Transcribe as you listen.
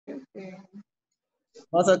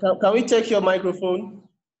Martha, can we check your microphone?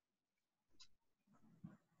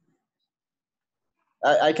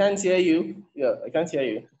 I can't hear you. Yeah, I can't hear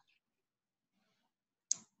you.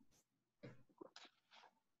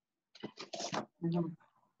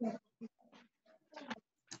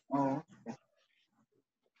 Oh.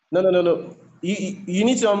 No. You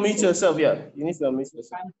need to unmute yourself. Yeah, you need to unmute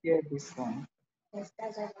yourself. I can't hear this one.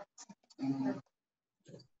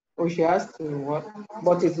 Oh, she has to what?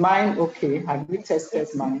 But is mine okay? Have you tested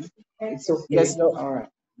mine? It's okay. Yes. No. All right.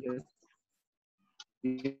 Yes.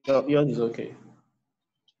 Yours is okay.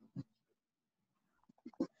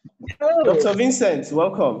 Hello. Dr. Vincent,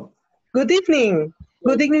 welcome. Good evening.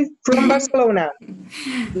 Good evening from Barcelona.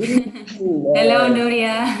 Hello,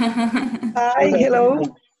 Nuria. Hi, hello.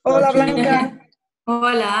 Hola, Blanca.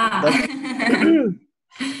 Hola.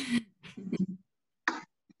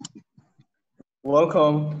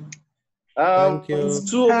 Welcome. Thank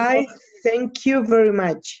you. Hi, thank you very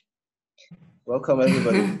much. Welcome,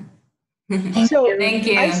 everybody. So, Thank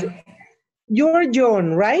you. You're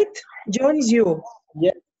John, right? John is you.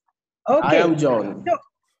 Yes. Okay. I am John. So,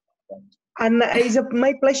 and it's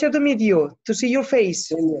my pleasure to meet you, to see your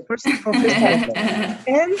face, first for first.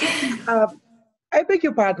 And I beg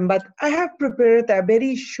your pardon, but I have prepared a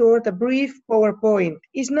very short, a brief PowerPoint.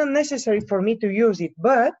 It's not necessary for me to use it,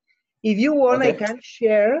 but if you want, I can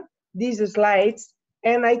share these slides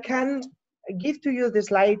and I can give to you the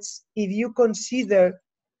slides if you consider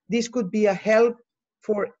this could be a help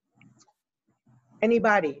for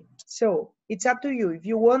anybody. So it's up to you. If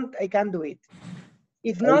you want, I can do it.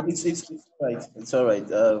 If not, it's all right. It's all right.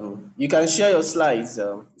 You can share your slides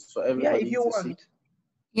for everybody. Yeah, if you want. See.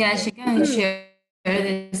 Yeah, she can share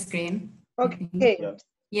the screen. Okay.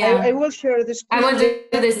 Yeah. I will share the screen. I will do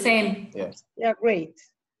the same. Yes. Yeah, great.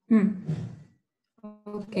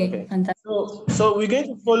 Okay. Fantastic. So we're going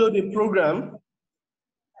to follow the program,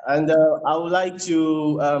 and I would like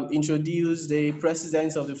to introduce the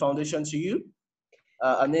president of the foundation to you.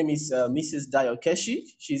 Her name is Mrs. Dayo Keshi.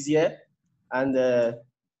 She's here, and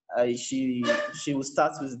she will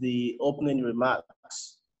start with the opening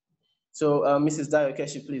remarks. So, Mrs. Dayo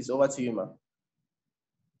Keshi, please, over to you, ma'am.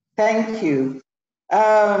 Thank you.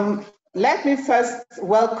 Let me first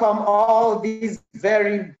welcome all these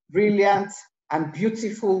very brilliant and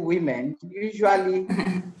beautiful women. Usually,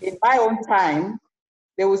 in my own time,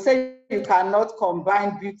 they will say you cannot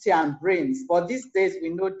combine beauty and brains, but these days we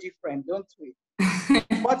know different, don't we?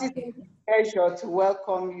 But it's a pleasure to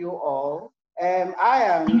welcome you all. I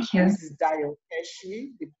am Mrs. Dayo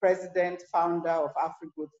Keshi, the president, founder of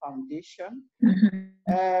AfriGrowth Foundation.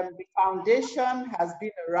 The foundation has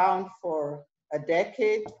been around for a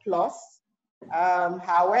decade plus.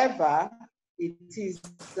 However, it is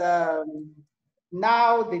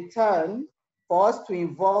now the turn for us to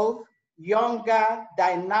involve younger,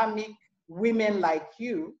 dynamic women like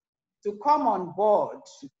you to come on board.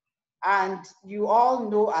 And you all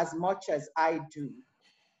know as much as I do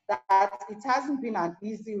that it hasn't been an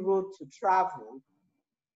easy road to travel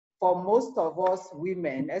for most of us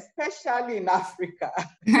women, especially in Africa.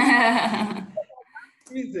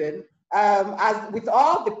 Reason, as with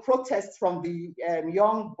all the protests from the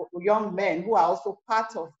young men who are also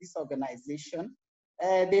part of this organization,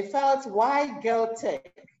 they felt, why girl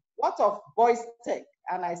tech? What of boys tech?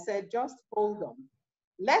 And I said, just hold on.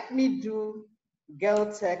 Let me do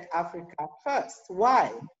GirlTechAfrica first.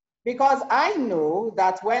 Why? Because I know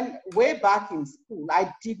that when way back in school,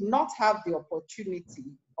 I did not have the opportunity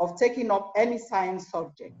of taking up any science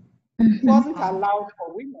subject. It wasn't allowed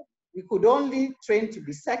for women. We could only train to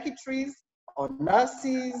be secretaries or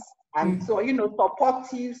nurses and so,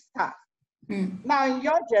 supportive staff. Now in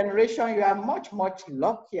your generation, you are much, much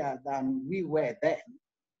luckier than we were then.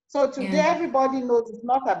 So today everybody knows it's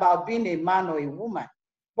not about being a man or a woman.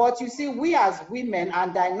 But you see, we as women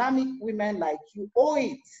and dynamic women like you owe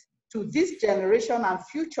it to this generation and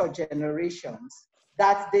future generations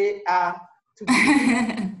that they are to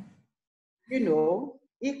be,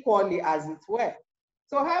 equally as it were.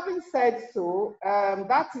 So having said so,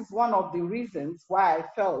 that is one of the reasons why I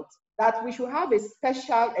felt that we should have a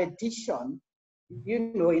special edition,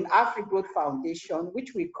 in AfriGrowth Foundation,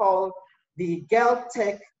 which we call the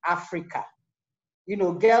GirlTechAfrica.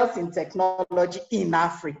 Girls in technology in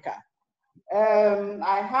Africa.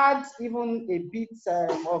 I had even a bit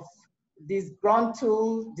of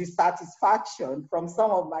disgruntled dissatisfaction from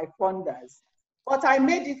some of my funders, but I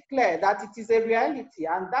made it clear that it is a reality,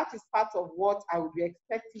 and that is part of what I would be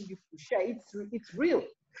expecting you to share. It's real.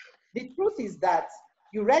 The truth is that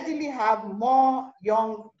you readily have more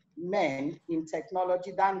young men in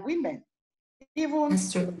technology than women, even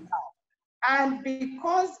now. And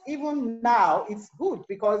because even now it's good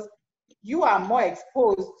because you are more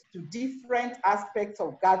exposed to different aspects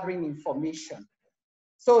of gathering information.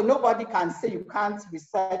 So nobody can say you can't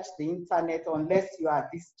research the internet unless you are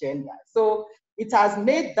this gender. So it has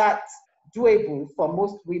made that doable for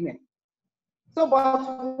most women. So,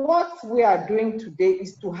 but what we are doing today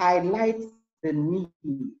is to highlight the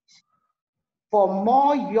need for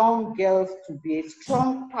more young girls to be a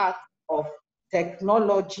strong part of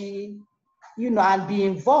technology, you know, and be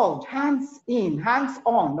involved, hands in, hands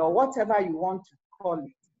on, or whatever you want to call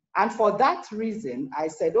it. And for that reason, I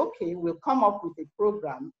said, okay, we'll come up with a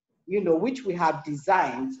program, you know, which we have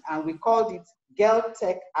designed, and we called it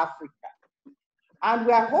GirlTechAfrica. And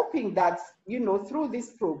we are hoping that, you know, through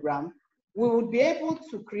this program, we will be able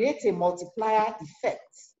to create a multiplier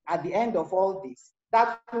effect at the end of all this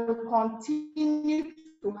that will continue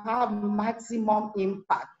to have maximum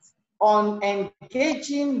impact on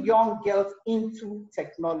engaging young girls into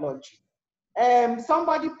technology.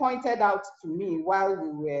 Somebody pointed out to me while we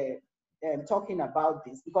were talking about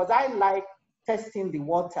this, because I like testing the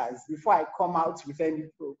waters before I come out with any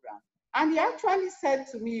program. And he actually said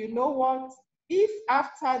to me, you know what, if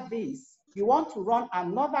after this, you want to run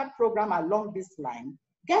another program along this line,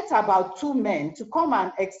 get about 2 men to come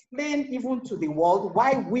and explain even to the world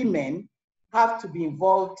why women have to be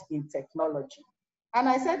involved in technology. And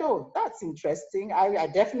I said, oh, that's interesting. I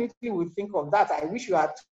definitely would think of that. I wish you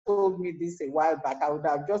had told me this a while back. I would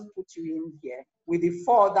have just put you in here with the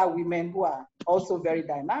 4 other women who are also very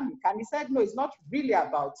dynamic. And he said, no, it's not really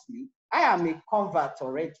about me. I am a convert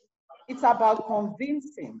already. It's about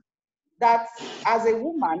convincing that as a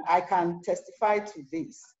woman, I can testify to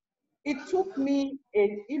this. It took me,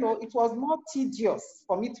 you know, it was more tedious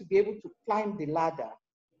for me to be able to climb the ladder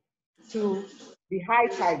to the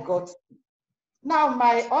height I got to. Now,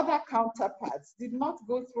 my other counterparts did not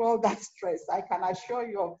go through all that stress. I can assure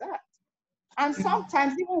you of that. And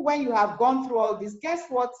sometimes, even when you have gone through all this, guess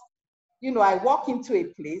what? You know, I walk into a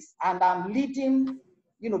place and I'm leading,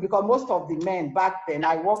 you know, because most of the men back then,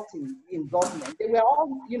 I worked in government, they were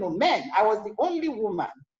all, you know, men. I was the only woman,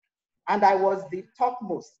 and I was the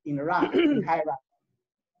topmost in rank, in hierarchy.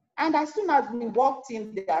 And as soon as we walked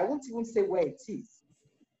in there, I won't even say where it is.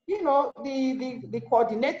 You know, the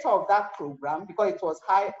coordinator of that program, because it was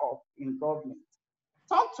high up in government,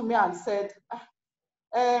 talked to me and said,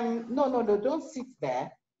 no, don't sit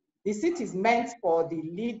there. The seat is meant for the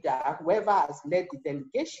leader, whoever has led the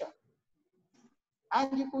delegation.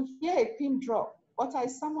 And you could hear a pin drop, but I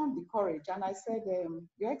summoned the courage and I said,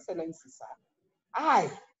 Your Excellency, sir, I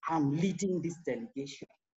am leading this delegation.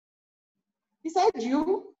 He said,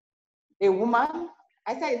 you, a woman?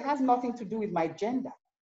 I said, it has nothing to do with my gender.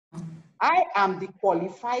 I am the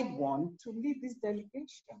qualified one to lead this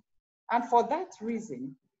delegation. And for that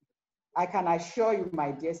reason, I can assure you,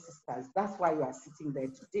 my dear sisters, that's why you are sitting there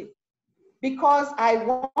today. Because I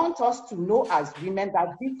want us to know as women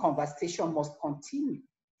that this conversation must continue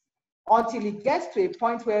until it gets to a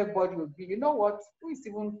point where everybody will be, you know what, who is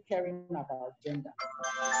even caring about gender?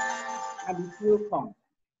 And it will come.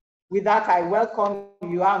 With that, I welcome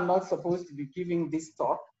you. I'm not supposed to be giving this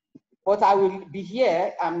talk, but I will be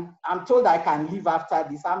here. I'm told I can leave after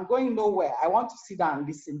this. I'm going nowhere. I want to sit down and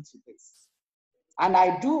listen to this. And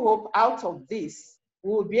I do hope out of this, we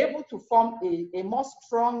will be able to form a more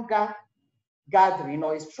stronger gathering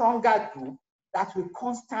or a stronger group that will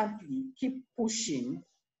constantly keep pushing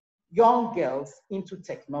young girls into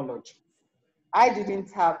technology. I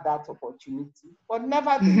didn't have that opportunity, but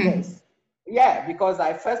nevertheless, yeah, because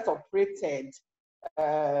I first operated,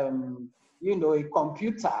 you know, a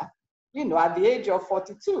computer, you know, at the age of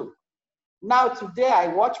 42. Now today I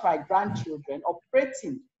watch my grandchildren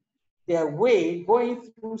operating their way, going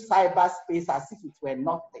through cyberspace as if it were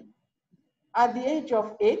nothing. At the age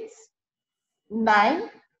of 8, 9,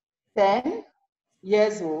 10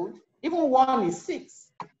 years old, even one is 6.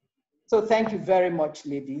 So thank you very much,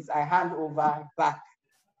 ladies. I hand over back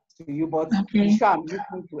to you, but be sure I'm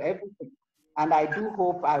listening to everything. And I do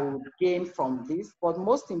hope I will gain from this, but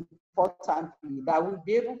most importantly, that we'll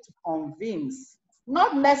be able to convince,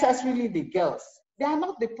 not necessarily the girls, they are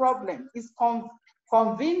not the problem. It's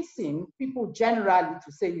convincing people generally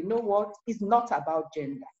to say, you know what, it's not about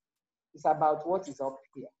gender. It's about what is up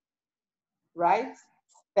here, right?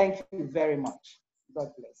 Thank you very much.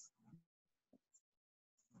 God bless.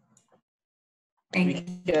 We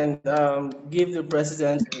can give the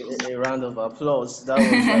president a round of applause. That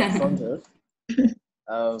was thunder.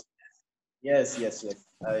 Yes.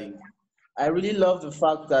 I really love the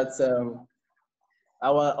fact that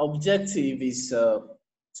our objective is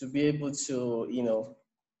to be able to, you know,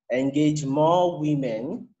 engage more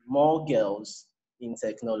women more girls in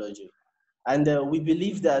technology. And we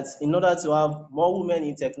believe that in order to have more women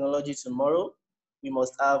in technology tomorrow, we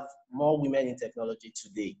must have more women in technology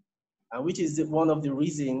today. And which is one of the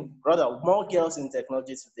reasons, rather, more girls in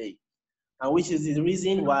technology today. And which is the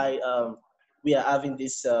reason why we are having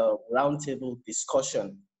this roundtable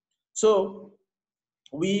discussion. So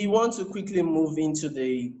we want to quickly move into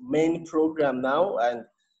the main program now, and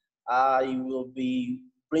I will be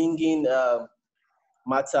bringing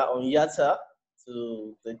Mata Onyata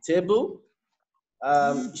to the table.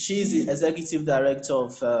 She's the executive director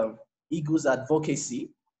of Eagles Advocacy.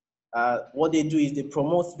 What they do is they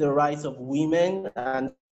promote the rights of women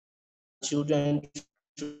and children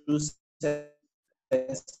through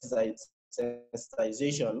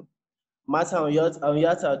sensitization. Mata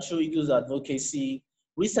Onyata, through Eagles Advocacy,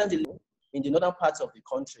 recently in the northern parts of the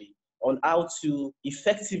country on how to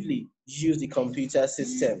effectively use the computer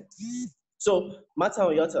system. So, Mata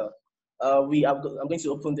Onyata, I'm going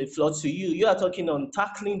to open the floor to you. You are talking on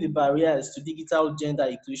tackling the barriers to digital gender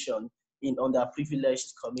inclusion in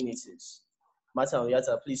underprivileged communities. Mata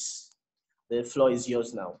Onyata, please, the floor is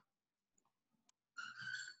yours now.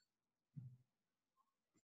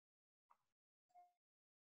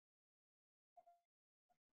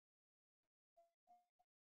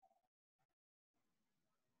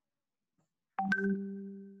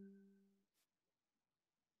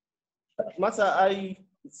 Mata,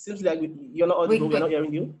 it seems like you're not audible, we're not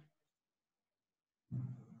hearing you.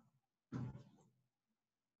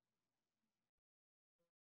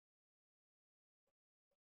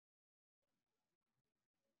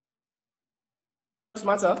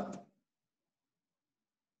 Mata?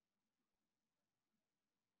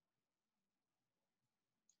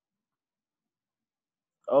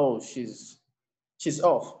 Oh, she's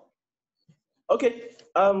off. Okay,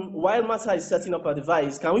 while Mata is setting up her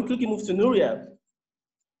device, can we quickly move to Nuria?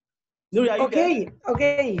 Nuria, are you there?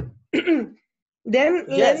 Okay. Then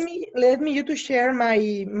Yes. let me you to share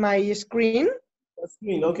my screen.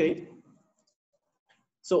 Okay.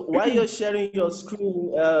 So while you're sharing your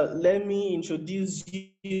screen, let me introduce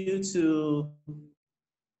you to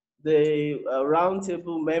the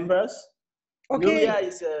roundtable members. Okay. Nuria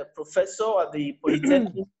is a professor at the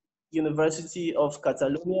Polytechnic University of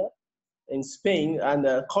Catalonia in Spain, and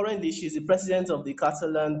currently she's the president of the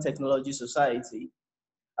Catalan Technology Society.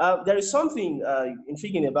 There is something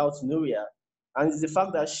intriguing about Nuria, and it's the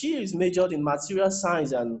fact that she is majored in material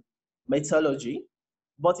science and metallurgy,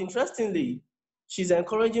 but interestingly, she's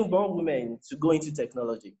encouraging born women to go into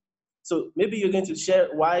technology. So maybe you're going to share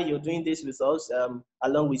why you're doing this with us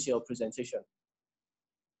along with your presentation.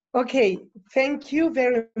 Okay, thank you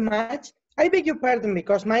very much. I beg your pardon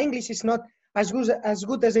because my English is not as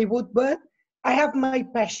good as I would, but I have my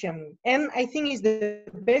passion, and I think it's the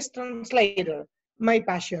best translator, my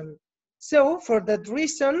passion. So for that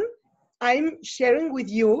reason, I'm sharing with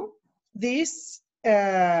you this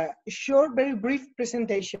short, very brief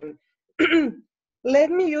presentation.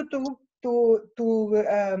 Let me you to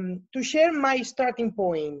share my starting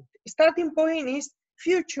point. Starting point is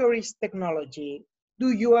future is technology.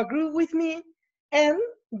 Do you agree with me? And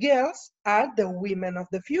girls are the women of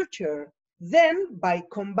the future. Then, by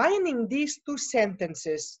combining these two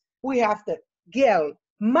sentences, we have the girl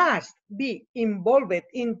must be involved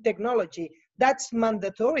in technology. That's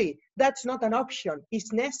mandatory. That's not an option.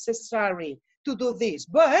 It's necessary to do this.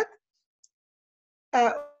 But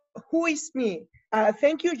who is me?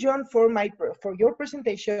 Thank you, John, for your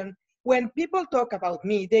presentation. When people talk about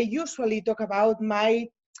me, they usually talk about my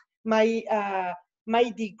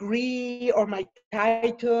degree or my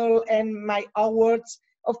title and my awards.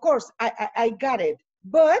 Of course, I got it,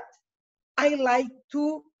 but I like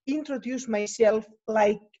to introduce myself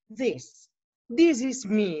like this. This is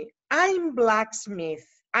me. I'm blacksmith.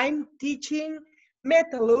 I'm teaching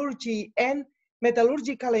metallurgy and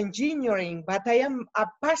metallurgical engineering, but I am a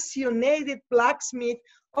passionate blacksmith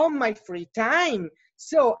on my free time.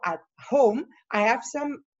 So at home, I have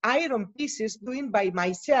some iron pieces doing by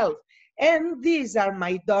myself. And these are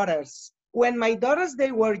my daughters. When my daughters,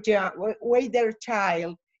 they were their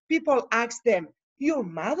child, people asked them, your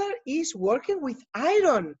mother is working with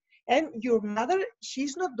iron, and your mother,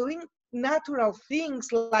 she's not doing natural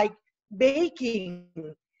things like baking.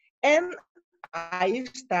 And I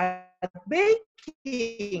start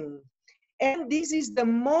baking. And this is the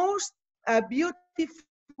most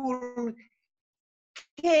beautiful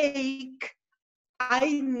cake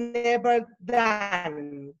I never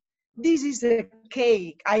done. This is a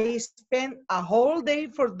cake I spent a whole day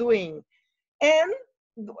for doing. And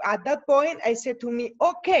at that point, I said to me,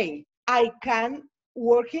 okay, I can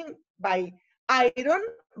working by iron,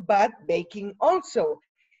 but baking also.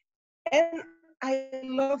 And I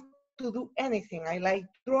love to do anything. I like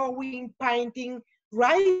drawing, painting,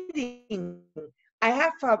 writing. I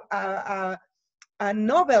have a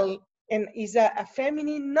novel, and is a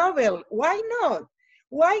feminine novel. Why not?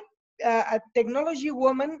 Why a technology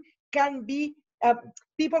woman can be,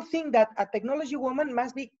 people think that a technology woman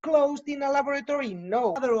must be closed in a laboratory.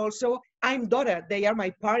 No, other also, I'm daughter, they are my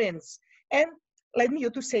parents. And let me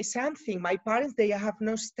to say something, my parents, they have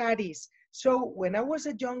no studies. So when I was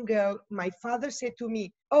a young girl, my father said to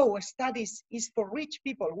me, oh, studies is for rich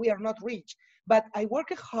people, we are not rich. But I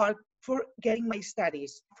worked hard for getting my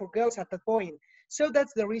studies for girls at that point. So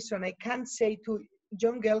that's the reason I can say to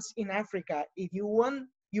young girls in Africa, if you want,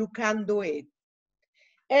 you can do it.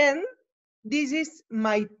 And this is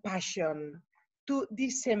my passion, to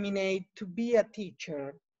disseminate, to be a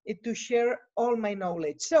teacher, to share all my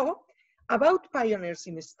knowledge. So about pioneers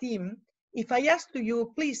in STEAM, if I ask to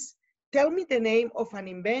you, please tell me the name of an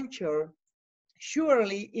inventor,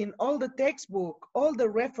 surely in all the textbook, all the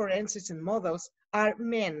references and models are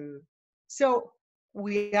men. So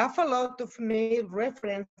we have a lot of male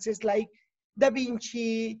references like Da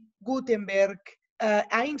Vinci, Gutenberg,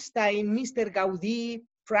 Einstein, Mr. Gaudí,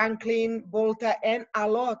 Franklin, Volta, and a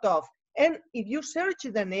lot of. And if you search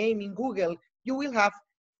the name in Google, you will have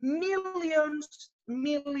millions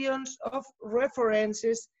of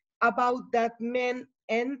references about that man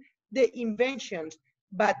and the inventions.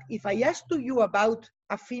 But if I ask to you about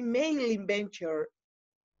a female inventor,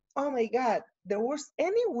 oh my God, there was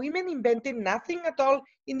any women inventing nothing at all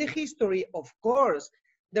in the history? Of course,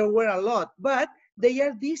 there were a lot, but they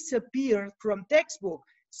are disappeared from textbook.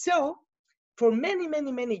 So for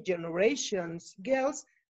many generations, girls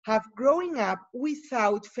have growing up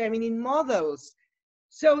without feminine models.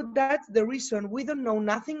 So that's the reason we don't know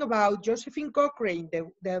nothing about Josephine Cochrane,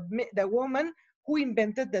 the woman who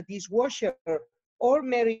invented the dishwasher, or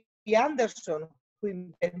Mary Anderson, who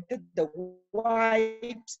invented the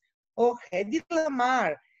wipes, or Hedy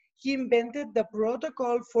Lamarr. He invented the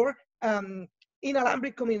protocol for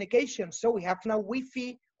inalambric communication. So we have now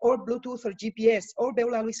Wi-Fi or Bluetooth or GPS, or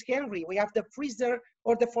Beulah Louise Henry. We have the freezer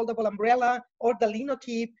or the foldable umbrella or the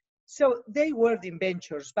linotype. So they were the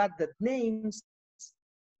inventors, but the names,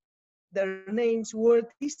 their names were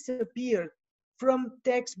disappeared from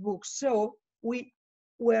textbooks. So we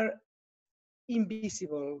were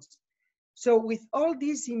invisible. So with all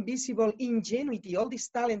this invisible ingenuity, all this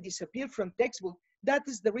talent disappeared from textbook, that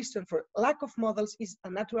is the reason for lack of models is a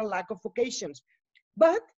natural lack of vocations.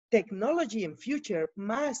 But technology in future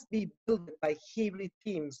must be built by hybrid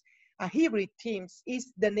teams. A hybrid teams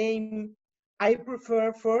is the name I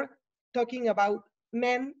prefer for talking about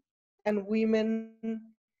men and women,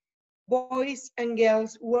 boys and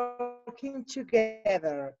girls working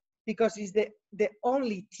together, because it's the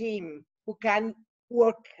only team who can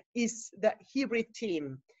work, is the hybrid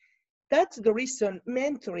team. That's the reason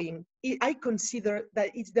mentoring, I consider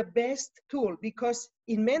that it's the best tool, because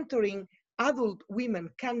in mentoring, adult women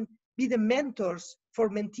can be the mentors for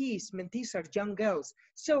mentees. Mentees are young girls.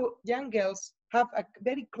 So young girls have a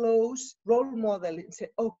very close role model and say,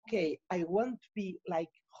 okay, I want to be like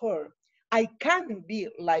her. I can be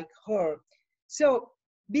like her. So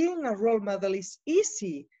being a role model is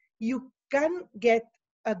easy. You can get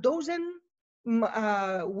a dozen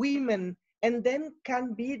women and then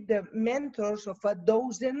can be the mentors of a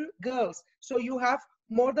dozen girls. So you have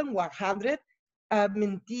more than 100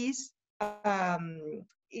 mentees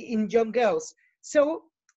in young girls. So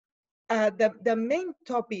the main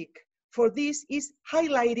topic for this is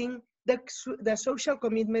highlighting the social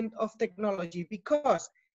commitment of technology, because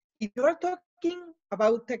if you are talking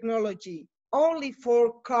about technology only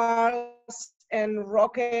for cars and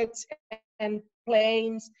rockets and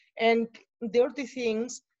planes and dirty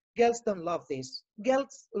things, girls don't love this.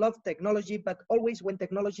 Girls love technology, but always when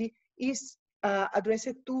technology is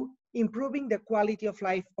addressed to improving the quality of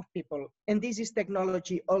life of people. And this is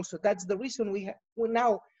technology also. That's the reason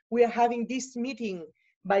now we are having this meeting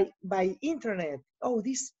by internet. Oh,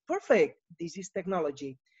 this is perfect. This is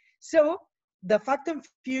technology. So the fact and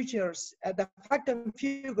figures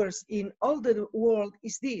in all the world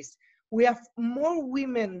is this. We have more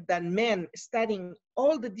women than men studying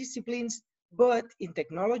all the disciplines, but in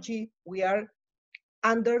technology, we are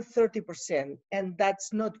under 30%, and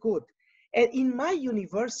that's not good. And in my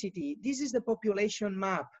university, this is the population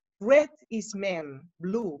map. Red is men,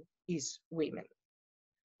 blue is women.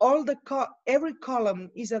 Every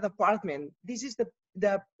column is a department. This is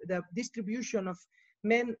the distribution of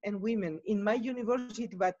men and women in my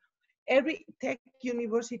university, but every tech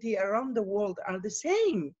university around the world are the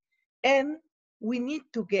same. And we need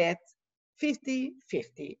to get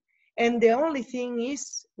 50-50. And the only thing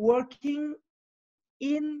is working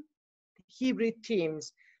in hybrid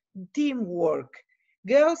teams, teamwork,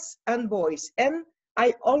 girls and boys. And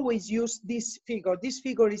I always use this figure. This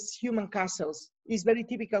figure is human castles. It's very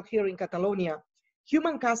typical here in Catalonia.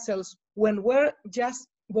 Human castles, when we're just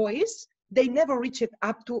boys, they never reached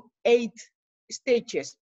up to 8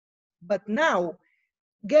 stages. But now,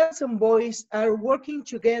 girls and boys are working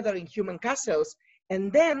together in human castles,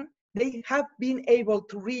 and then they have been able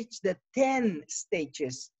to reach the 10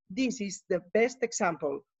 stages. This is the best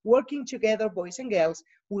example. Working together, boys and girls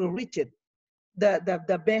will reach it,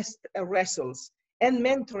 the best results. And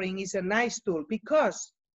mentoring is a nice tool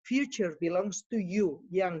because future belongs to you,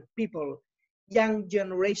 young people, young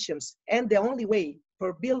generations. And the only way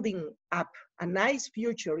for building up a nice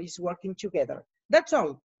future is working together. That's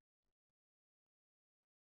all.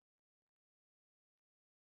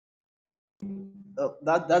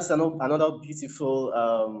 That's another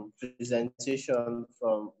beautiful presentation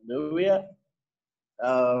from Nuria.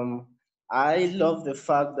 I love the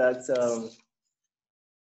fact that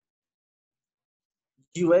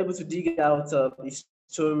you were able to dig out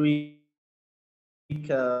historic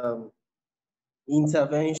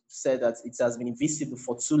intervention. Said that it has been invisible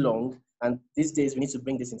for too long, and these days we need to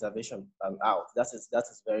bring this intervention out. That is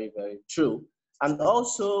very, very true. And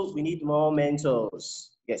also we need more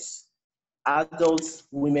mentors. Yes, adult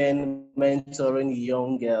women mentoring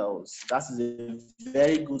young girls. That is a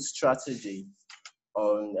very good strategy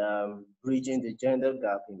on bridging the gender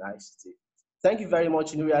gap in ICT. Thank you very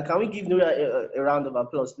much, Nuria. Can we give Nuria a round of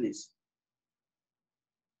applause, please?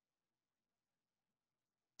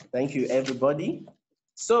 Thank you, everybody.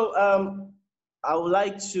 So I would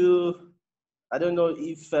like to, I don't know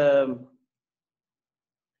if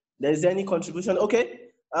there's any contribution.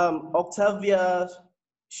 Okay, Octavia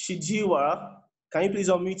Shijiwa, can you please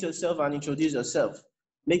unmute yourself and introduce yourself?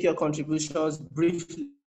 Make your contributions briefly,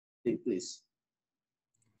 please.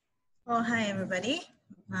 Oh, hi, everybody.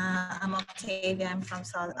 I'm Octavia. I'm from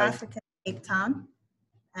South Africa, Cape Town.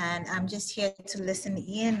 And I'm just here to listen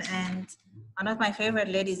in. And one of my favorite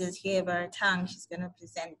ladies is here, Baratang. She's going to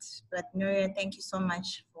present. But Nuria, thank you so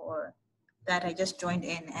much for that. I just joined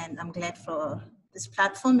in, and I'm glad for this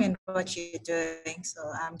platform and what you're doing. So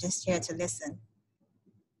I'm just here to listen.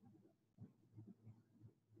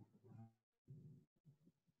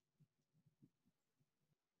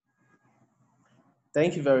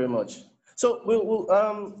 Thank you very much. So we'd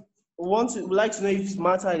like to know if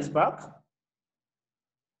Martha is back.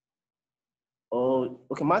 Oh,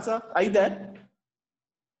 okay, Martha, are you there?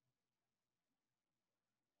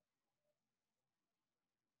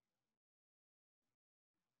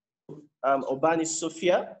 Obani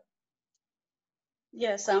Sophia?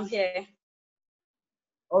 Yes, I'm here.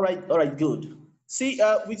 All right, good. See,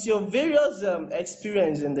 with your various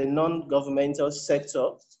experience in the non-governmental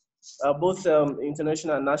sector, both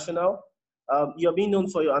international and national, you're being known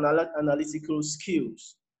for your analytical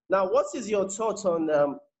skills. Now, what is your thought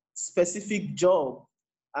on specific job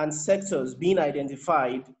and sectors being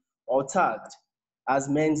identified or tagged as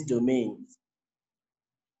men's domains?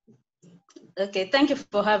 Okay, thank you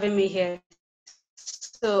for having me here.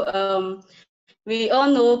 So we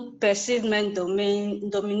all know perceived men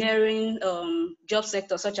domineering job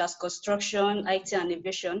sectors such as construction, IT, and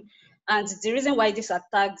aviation. And the reason why these are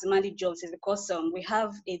tagged demanding jobs is because we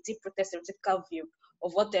have a deep-rooted stereotypical view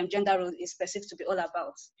of what gender role is perceived to be all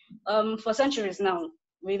about. For centuries now,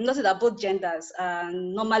 we've noted that both genders are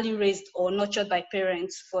normally raised or nurtured by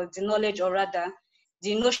parents for the knowledge, or rather,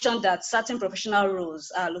 the notion that certain professional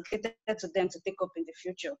roles are allocated to them to take up in the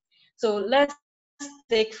future. So let's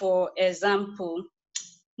take, for example,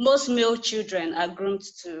 most male children are groomed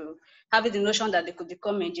to having the notion that they could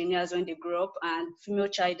become engineers when they grow up, and female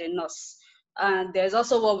child a nurse. And there's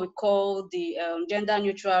also what we call the gender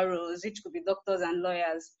neutral roles, which could be doctors and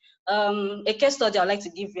lawyers. A case study I'd like to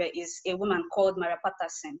give here is a woman called Maria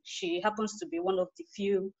Patterson. She happens to be one of the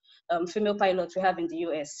few female pilots we have in the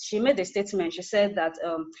US. She made a statement. She said that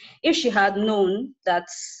if she had known that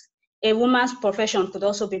a woman's profession could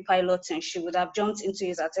also be piloting, she would have jumped into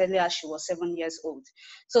it as early as she was 7 years old.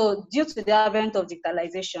 So due to the advent of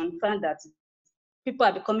digitalization, we find that people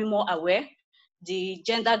are becoming more aware. The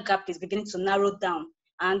gender gap is beginning to narrow down.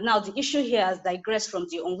 And now the issue here has digressed from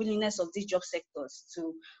the unwillingness of these job sectors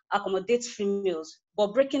to accommodate females,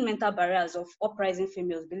 but breaking mental barriers of uprising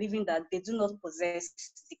females, believing that they do not possess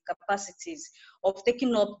the capacities of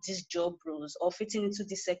taking up these job roles or fitting into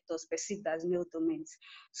these sectors perceived as male domains.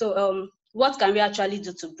 So what can we actually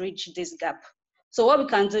do to bridge this gap? So what we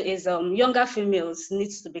can do is younger females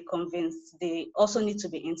need to be convinced. They also need to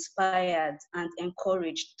be inspired and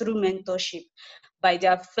encouraged through mentorship by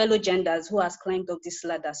their fellow genders who has climbed up this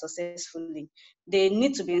ladder successfully. They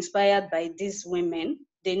need to be inspired by these women.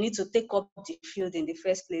 They need to take up the field in the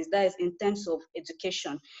first place. That is in terms of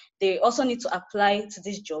education. They also need to apply to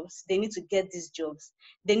these jobs. They need to get these jobs.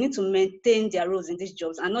 They need to maintain their roles in these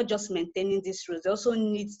jobs, and not just maintaining these roles. They also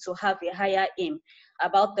need to have a higher aim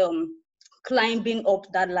about climbing up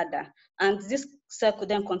that ladder. And this circle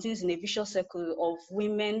then continues in a vicious circle of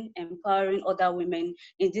women empowering other women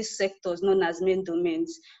in these sectors known as main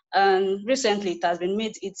domains. And recently it has been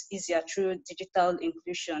made it easier through digital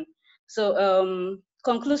inclusion. So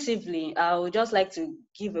conclusively, I would just like to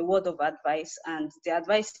give a word of advice, and the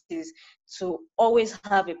advice is to always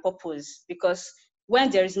have a purpose, because when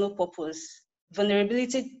there is no purpose,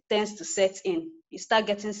 vulnerability tends to set in. You start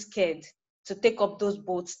getting scared to take up those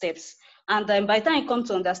bold steps. And by the time you come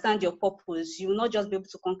to understand your purpose, you will not just be able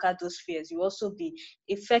to conquer those fears. You will also be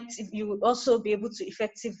effective. You will also be able to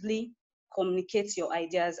effectively communicate your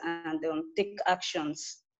ideas and take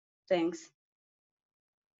actions. Thanks.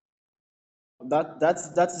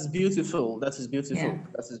 That is beautiful. That is beautiful. Yeah,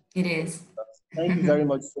 it is. Thank you very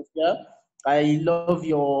much, Sophia. I love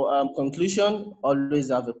your conclusion. Always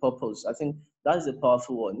have a purpose. I think that is a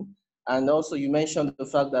powerful one. And also, you mentioned the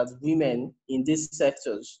fact that women in these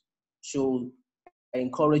sectors should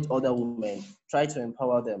encourage other women, try to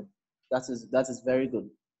empower them. That is very good.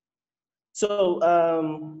 So,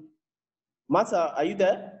 Martha, are you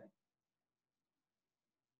there?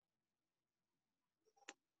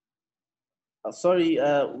 Sorry,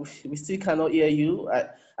 we still cannot hear you.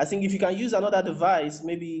 I think if you can use another device,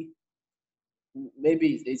 maybe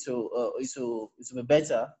it will be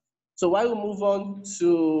better. So while we move on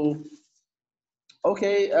to,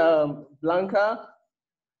 okay, Blanca,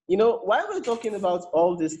 you know, while we're talking about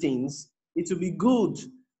all these things, it would be good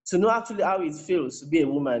to know actually how it feels to be a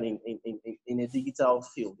woman in a digital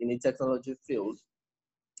field, in a technology field.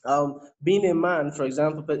 Being a man, for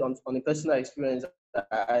example, on a personal experience,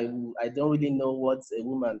 I don't really know what a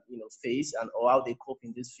woman face and or how they cope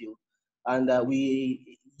in this field. And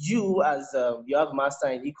you have master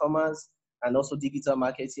in e-commerce and also digital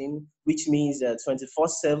marketing, which means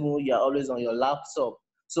 24/7 you're always on your laptop.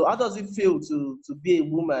 So how does it feel to be a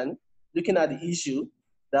woman looking at the issue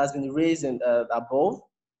that has been raised above?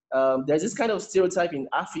 There's this kind of stereotype in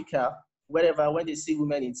Africa, when they see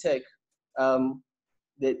women in tech,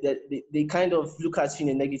 they kind of look at you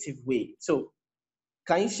in a negative way. So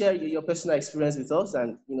can you share your personal experience with us,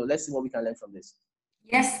 and let's see what we can learn from this?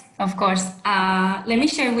 Yes, of course. Let me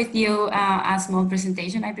share with you a small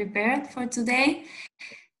presentation I prepared for today,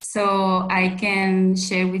 so I can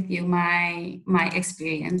share with you my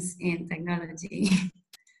experience in technology.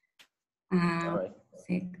 All right.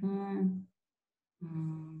 Second.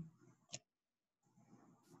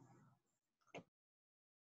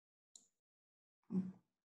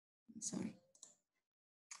 Sorry.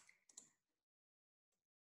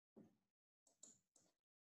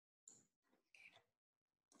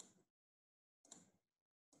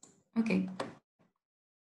 Okay.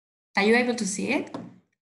 Are you able to see it?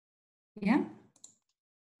 Yeah?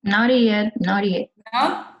 Not yet, not yet.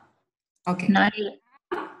 No? Okay. Not yet.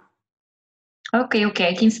 Okay,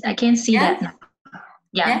 I can see that now.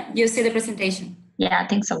 Yeah, you see the presentation? Yeah,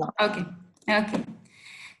 thanks a lot. Okay.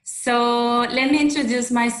 So let me introduce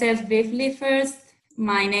myself briefly first.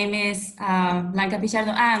 My name is Blanca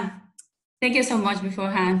Pichardo. Thank you so much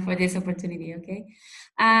beforehand for this opportunity, okay?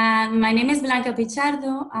 My name is Blanca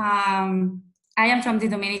Pichardo. I am from the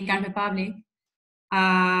Dominican Republic,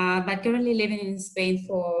 but currently living in Spain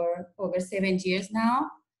for over 7 years now.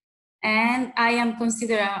 And I am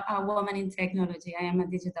considered a woman in technology. I am a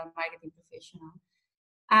digital marketing professional.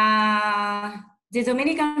 The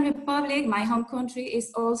Dominican Republic, my home country,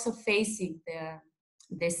 is also facing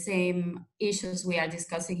the same issues we are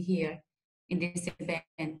discussing here in this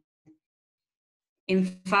event. In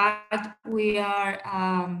fact, we are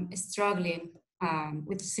struggling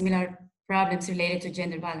with similar problems related to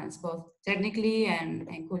gender balance, both technically and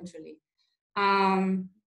culturally. When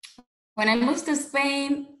I moved to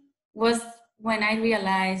Spain was when I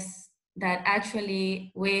realized that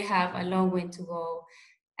actually we have a long way to go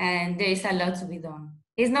and there is a lot to be done.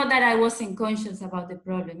 It's not that I wasn't conscious about the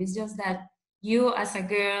problem, it's just that you as a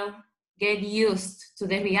girl get used to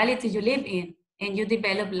the reality you live in and you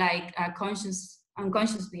develop like a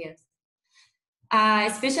unconscious bias.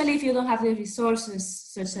 Especially if you don't have the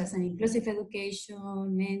resources such as an inclusive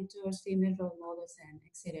education, mentors, female role models, and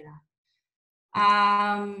etc.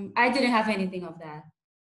 I didn't have anything of that.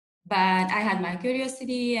 But I had my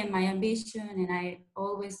curiosity and my ambition, and I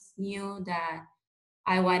always knew that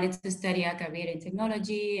I wanted to study a career in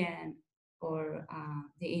technology or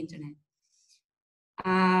the internet.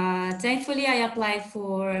 Thankfully, I applied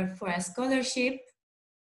for a scholarship.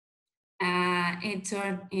 It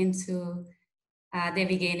turned into the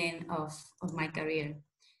beginning of my career.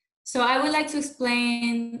 So I would like to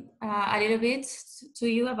explain a little bit to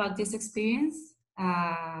you about this experience.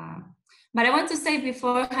 But I want to say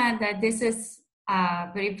beforehand that this is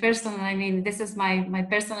very personal. I mean, this is my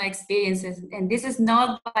personal experiences, and this is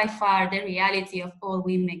not by far the reality of all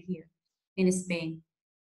women here in Spain.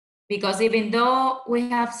 Because even though we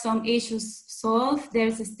have some issues solved,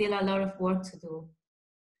 there's still a lot of work to do.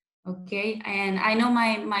 Okay, and I know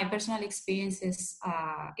my personal experience is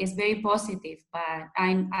very positive, but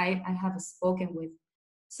I have spoken with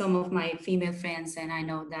some of my female friends, and I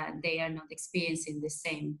know that they are not experiencing the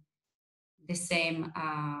same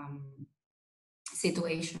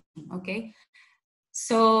situation. Okay,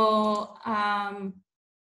 so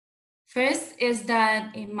first is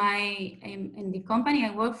that in the company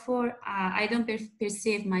I work for, I don't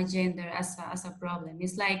perceive my gender as a problem.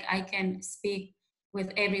 It's like I can speak with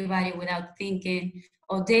everybody without thinking,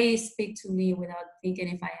 or they speak to me without thinking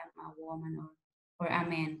if I am a woman or a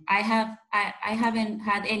man. I haven't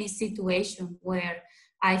had any situation where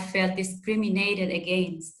I felt discriminated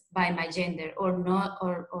against by my gender or not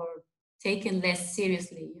or taken less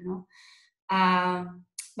seriously, you know.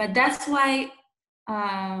 But that's why.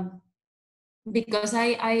 Because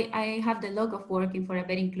I have the luck of working for a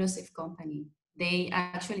very inclusive company. They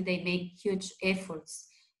make huge efforts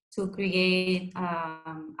to create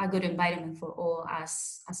a good environment for all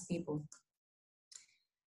us as people.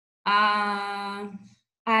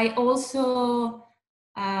 I also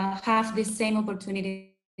have the same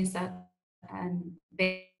opportunities and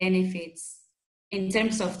benefits in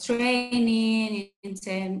terms of training, in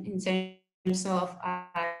terms of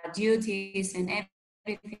duties and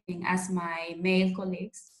everything as my male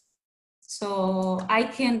colleagues. So I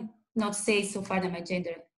can not say so far that my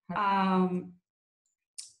gender.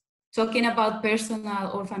 Talking about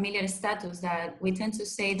personal or familiar status, that we tend to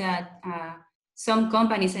say that some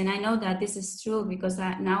companies, and I know that this is true because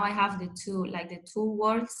now I have the two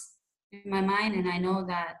words in my mind, and I know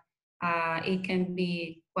that it can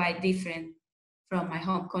be quite different from my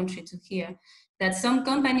home country to here, that some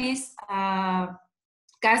companies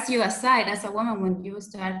cast you aside as a woman when you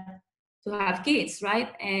start to have kids,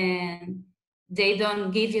 right? And they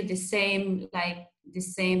don't give you the same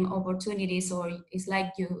opportunities, or it's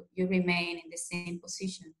like you remain in the same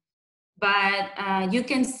position. But you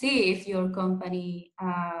can see if your company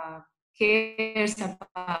cares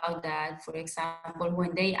about that. For example,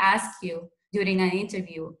 when they ask you during an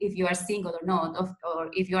interview if you are single or not,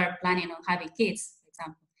 or if you are planning on having kids, for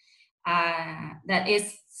example. That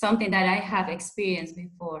is something that I have experienced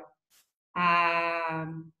before.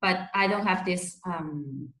 But I don't have this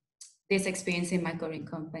experience in my current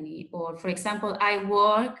company. Or for example, I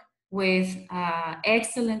work with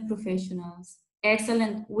excellent professionals,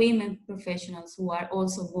 excellent women professionals who are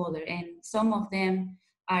also mothers, and some of them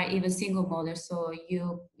are even single mothers. So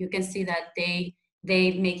you can see that they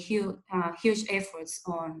make huge efforts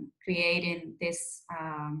on creating this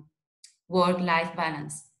work-life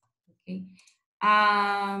balance. Okay.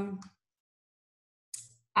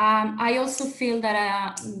 I also feel that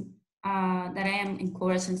I am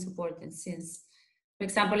encouraged and supported, since, for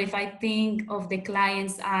example, if I think of the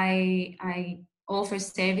clients I offer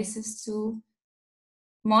services to,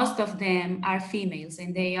 most of them are females,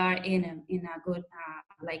 and they are in a good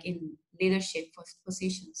in leadership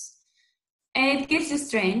positions. And it gives you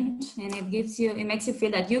strength, and it makes you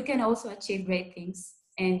feel that you can also achieve great things,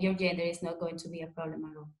 and your gender is not going to be a problem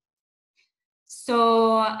at all.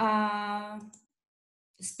 So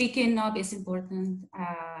speaking up is important.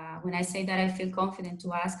 When I say that I feel confident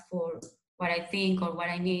to ask for what I think or what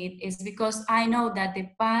I need, is because I know that the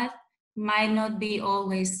path might not be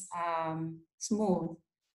always smooth.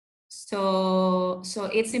 So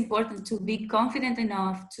it's important to be confident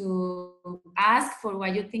enough to ask for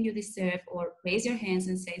what you think you deserve, or raise your hands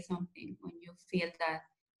and say something when you feel that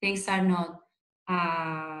things are not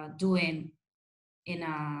doing in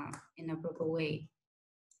a proper way,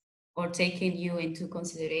 or taking you into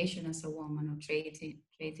consideration as a woman, or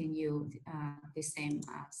treating you the same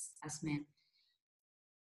as men.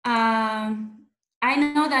 I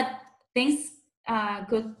know that things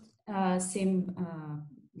could seem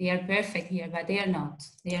they are perfect here, but they are not.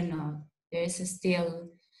 They are not. There is still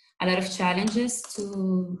a lot of challenges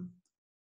to